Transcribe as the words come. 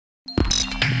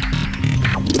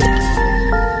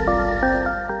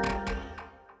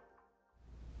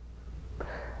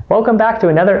Welcome back to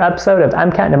another episode of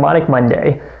MCAT Mnemonic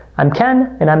Monday. I'm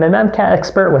Ken, and I'm an MCAT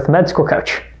expert with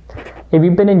MedSchoolCoach. If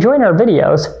you've been enjoying our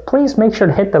videos, please make sure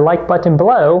to hit the like button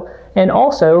below and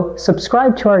also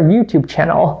subscribe to our YouTube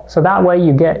channel so that way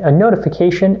you get a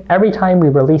notification every time we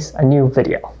release a new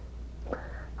video.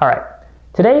 Alright,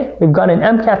 today we've got an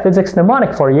MCAT Physics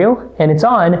Mnemonic for you, and it's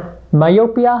on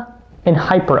myopia and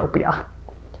hyperopia.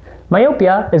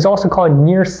 Myopia is also called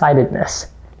nearsightedness.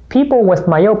 People with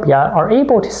myopia are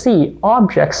able to see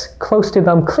objects close to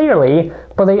them clearly,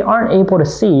 but they aren't able to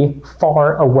see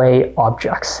far away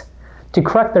objects. To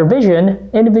correct their vision,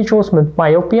 individuals with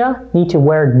myopia need to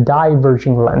wear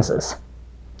diverging lenses.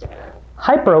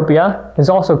 Hyperopia is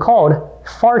also called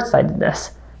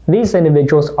farsightedness. These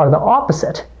individuals are the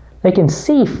opposite. They can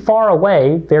see far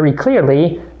away very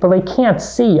clearly, but they can't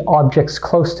see objects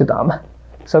close to them.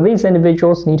 So these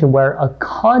individuals need to wear a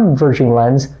converging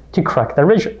lens to correct their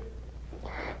vision.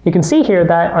 You can see here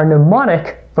that our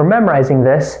mnemonic for memorizing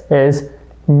this is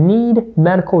need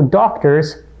medical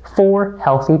doctors for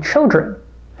healthy children.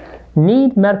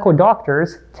 Need medical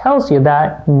doctors tells you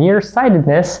that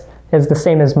nearsightedness is the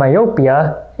same as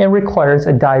myopia and requires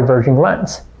a diverging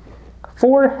lens.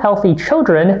 For healthy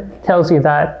children tells you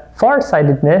that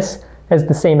farsightedness is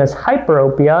the same as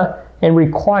hyperopia and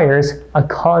requires a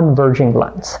converging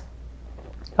lens.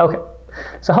 Okay,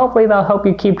 so hopefully that'll help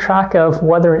you keep track of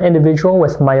whether an individual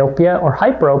with myopia or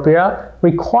hyperopia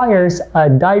requires a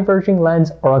diverging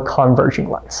lens or a converging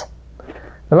lens.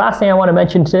 The last thing I want to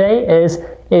mention today is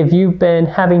if you've been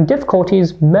having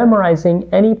difficulties memorizing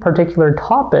any particular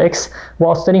topics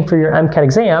while studying for your MCAT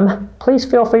exam, please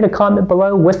feel free to comment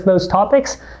below with those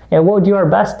topics, and we'll do our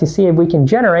best to see if we can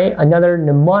generate another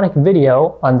mnemonic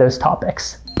video on those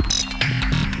topics.